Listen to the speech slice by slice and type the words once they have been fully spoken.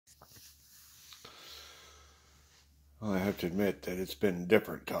Well, I have to admit that it's been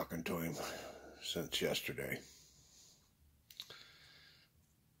different talking to him since yesterday.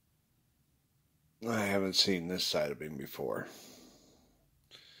 I haven't seen this side of him before.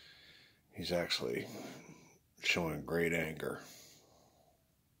 He's actually showing great anger.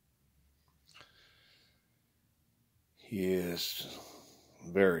 He is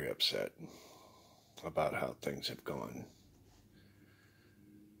very upset about how things have gone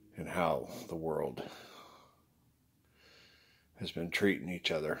and how the world has been treating each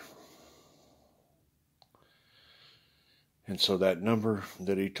other. And so that number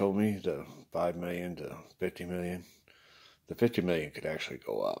that he told me, the 5 million to 50 million, the 50 million could actually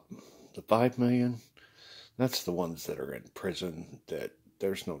go up. The 5 million, that's the ones that are in prison that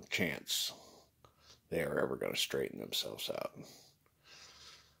there's no chance they are ever going to straighten themselves out.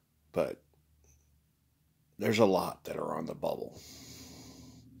 But there's a lot that are on the bubble.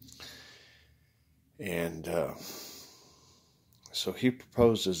 And so he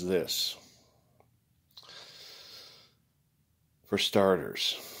proposes this. For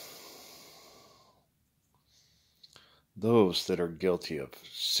starters, those that are guilty of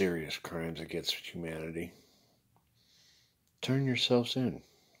serious crimes against humanity, turn yourselves in.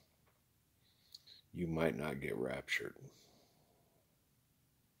 You might not get raptured.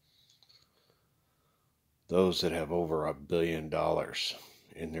 Those that have over $1 billion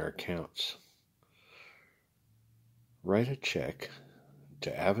in their accounts, write a check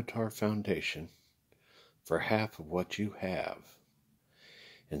to Avatar Foundation for half of what you have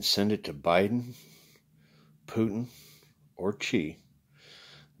and send it to Biden, Putin, or Xi.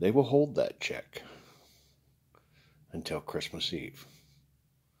 They will hold that check until Christmas Eve.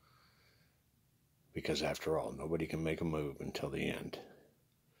 Because after all, nobody can make a move until the end.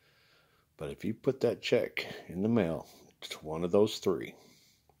 But if you put that check in the mail to one of those three,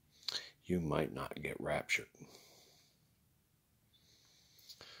 you might not get raptured.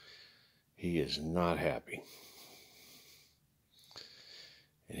 He is not happy.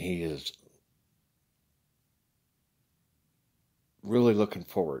 And he is really looking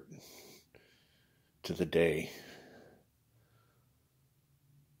forward to the day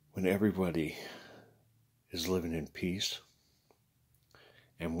when everybody is living in peace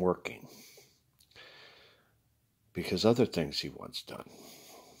and working. Because other things he wants done.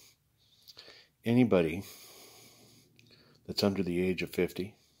 Anybody that's under the age of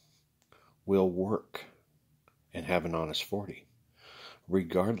 50 will work and have an honest 40,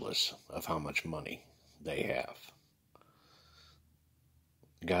 regardless of how much money they have.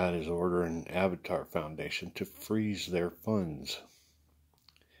 God is ordering Avatar Foundation to freeze their funds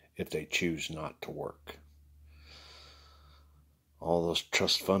if they choose not to work. All those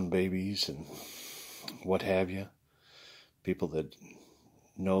trust fund babies and what have you, people that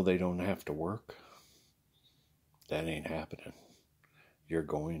know they don't have to work, that ain't happening. You're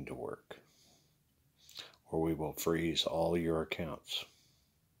going to work, or we will freeze all your accounts.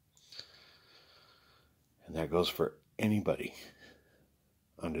 And that goes for anybody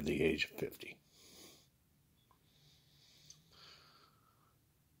under the age of 50.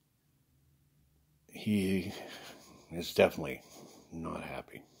 He is definitely not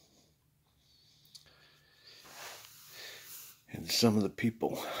happy. And some of the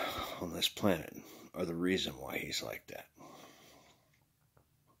people on this planet are the reason why he's like that.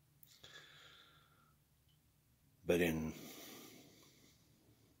 But in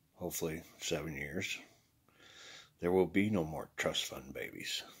hopefully 7 years, there will be no more trust fund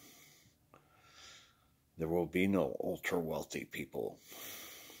babies. There will be no ultra wealthy people.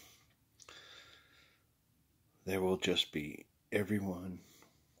 There will just be everyone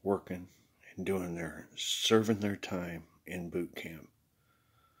working and serving their time in boot camp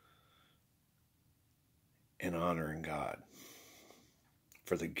and honoring God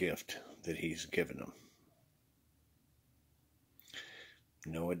for the gift that he's given them.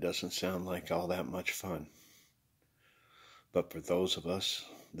 No, it doesn't sound like all that much fun. But for those of us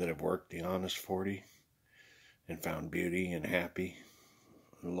that have worked the honest 40 and found beauty and happy,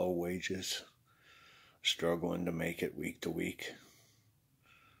 low wages, struggling to make it week to week,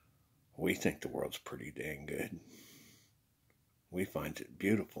 we think the world's pretty dang good. We find it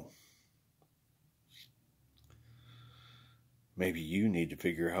beautiful. Maybe you need to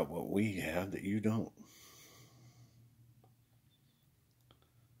figure out what we have that you don't.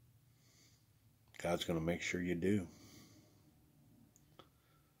 God's going to make sure you do.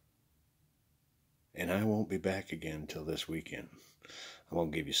 And I won't be back again until this weekend. I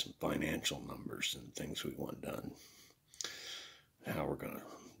won't give you some financial numbers and things we want done. How we're going to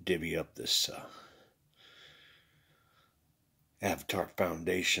divvy up this Avatar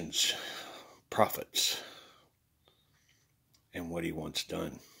Foundation's profits and what he wants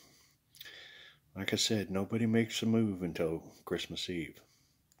done. Like I said, nobody makes a move until Christmas Eve.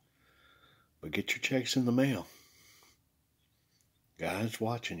 But get your checks in the mail. God's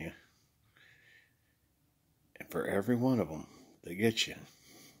watching you. And for every one of them that gets you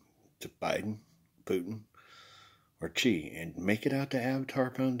to Biden, Putin, or Xi, and make it out to Avatar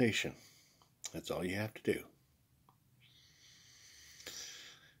Foundation. That's all you have to do.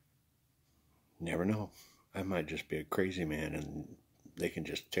 Never know. I might just be a crazy man and they can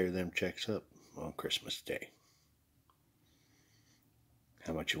just tear them checks up on Christmas Day.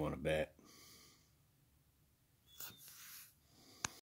 How much you want to bet?